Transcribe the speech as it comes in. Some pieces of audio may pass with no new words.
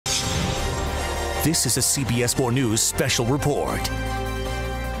This is a CBS 4 News special report.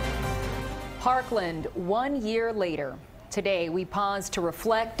 Parkland, 1 year later. Today, we pause to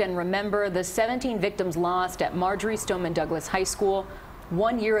reflect and remember the 17 victims lost at Marjory Stoneman Douglas High School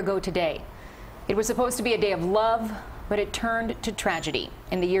 1 year ago today. It was supposed to be a day of love, but it turned to tragedy.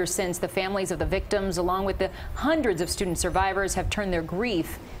 In the years since, the families of the victims, along with the hundreds of student survivors, have turned their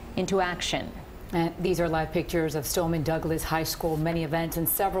grief into action. And these are live pictures of Stoneman Douglas High School. Many events and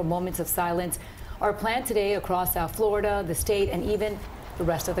several moments of silence are planned today across South Florida, the state, and even the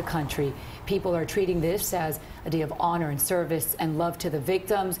rest of the country. People are treating this as a day of honor and service and love to the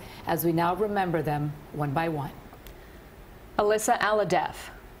victims as we now remember them one by one. Alyssa Aladef,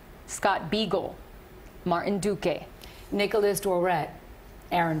 Scott Beagle, Martin Duque, Nicholas Dorette,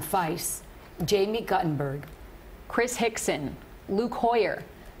 Aaron Feiss, Jamie Guttenberg, Chris Hickson, Luke Hoyer,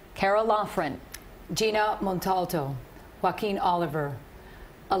 Kara Loughran, Gina Montalto, Joaquin Oliver,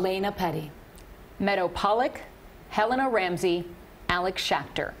 Elena Petty, Meadow Pollock, Helena Ramsey, Alex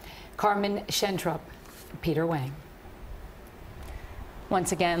Schachter, Carmen Schentrup, Peter Wang.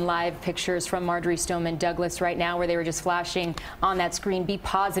 Once again, live pictures from Marjory Stoneman Douglas right now, where they were just flashing on that screen. Be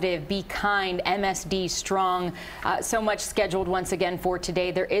positive, be kind, MSD strong. So much scheduled once again for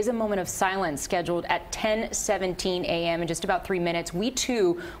today. There is a moment of silence scheduled at 10:17 a.m. in just about 3 minutes. We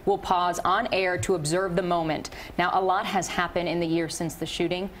too will pause on air to observe the moment. Now, a lot has happened in the year since the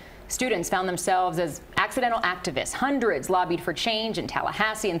shooting. Students found themselves as accidental activists. Hundreds lobbied for change in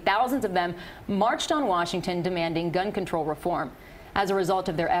Tallahassee, and thousands of them marched on Washington demanding gun control reform. As a result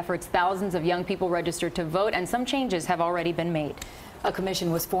of their efforts, thousands of young people registered to vote, and some changes have already been made. A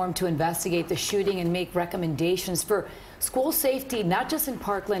commission was formed to investigate the shooting and make recommendations for school safety, not just in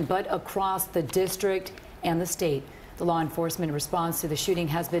Parkland, but across the district and the state. The law enforcement response to the shooting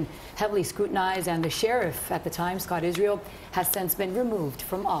has been heavily scrutinized, and the sheriff at the time, Scott Israel, has since been removed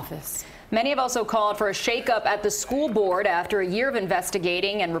from office. Many have also called for a shakeup at the school board after a year of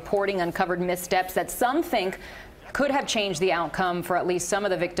investigating and reporting uncovered missteps that some think could have changed the outcome for at least some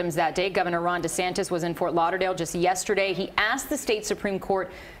of the victims that day. Governor Ron DeSantis was in Fort Lauderdale just yesterday. He asked the state Supreme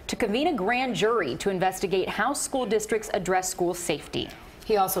Court to convene a grand jury to investigate how school districts address school safety.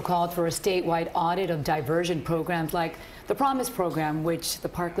 He also called for a statewide audit of diversion programs like the Promise program, which the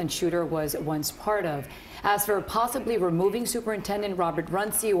Parkland shooter was once part of. As for possibly removing Superintendent Robert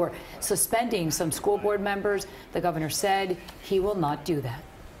Runcie or suspending some school board members, the governor said he will not do that.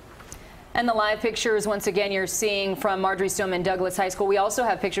 And the live pictures, once again, you're seeing from Marjory Stoneman Douglas High School. We also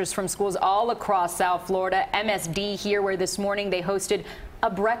have pictures from schools all across South Florida. MSD here, where this morning they hosted a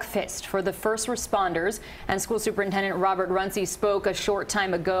breakfast for the first responders. And School Superintendent Robert Runcie spoke a short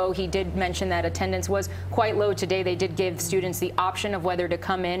time ago. He did mention that attendance was quite low today. They did give students the option of whether to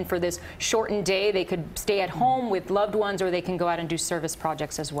come in for this shortened day. They could stay at home with loved ones, or they can go out and do service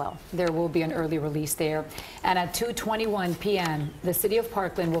projects as well. There will be an early release there. And at 2:21 p.m., the city of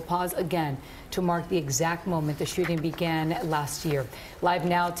Parkland will pause again to mark the exact moment the shooting began last year. Live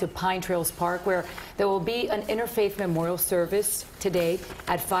now to Pine Trails Park, where there will be an interfaith memorial service today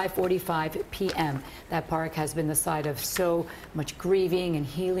at 5:45 p.m. That park has been the site of so much grieving and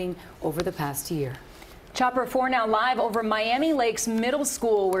healing over the past year. Chopper 4 now live over Miami Lakes Middle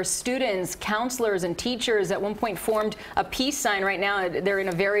School, where students, counselors, and teachers at one point formed a peace sign. Right now, they're in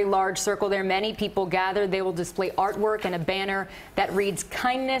a very large circle there. Many people gathered. They will display artwork and a banner that reads,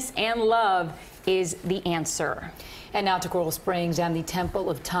 "Kindness and love is the answer." And now to Coral Springs and the Temple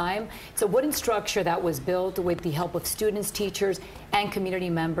of Time. It's a wooden structure that was built with the help of students, teachers, and community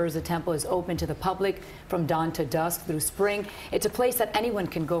members. The temple is open to the public from dawn to dusk through spring. It's a place that anyone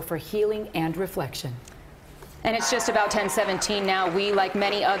can go for healing and reflection. And it's just about 10:17 now. We, like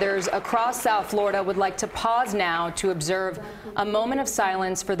many others across South Florida, would like to pause now to observe a moment of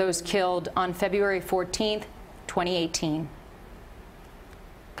silence for those killed on February 14th, 2018.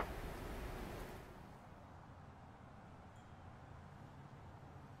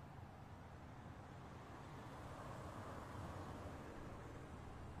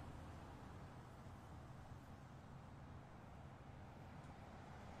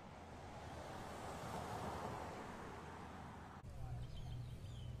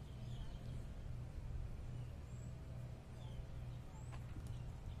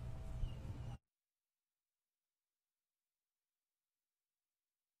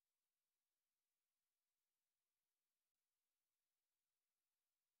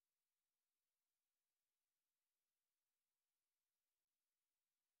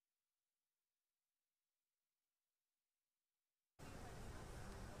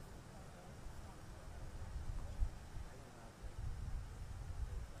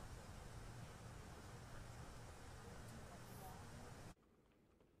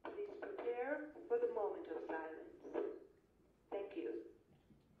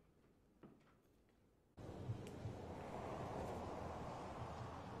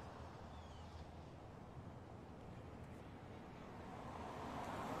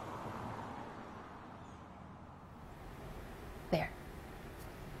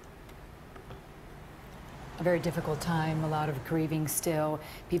 A very difficult time, a lot of grieving still,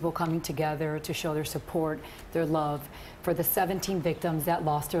 people coming together to show their support, their love for the 17 victims that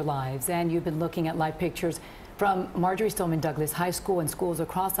lost their lives. And you've been looking at live pictures from Marjory Stoneman Douglas High School and schools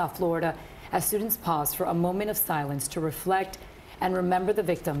across South Florida as students pause for a moment of silence to reflect and remember the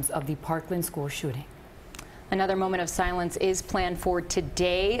victims of the Parkland school shooting. Another moment of silence is planned for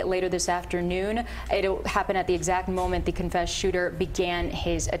today, later this afternoon. It'll happen at the exact moment the confessed shooter began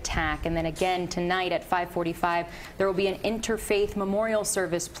his attack. And then again tonight at 5:45, there will be an interfaith memorial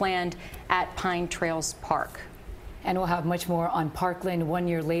service planned at Pine Trails Park. And we'll have much more on Parkland 1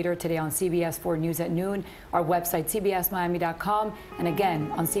 year later today on CBS 4 News at noon, our website cbsmiami.com, and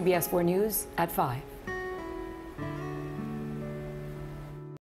again on CBS 4 News at 5.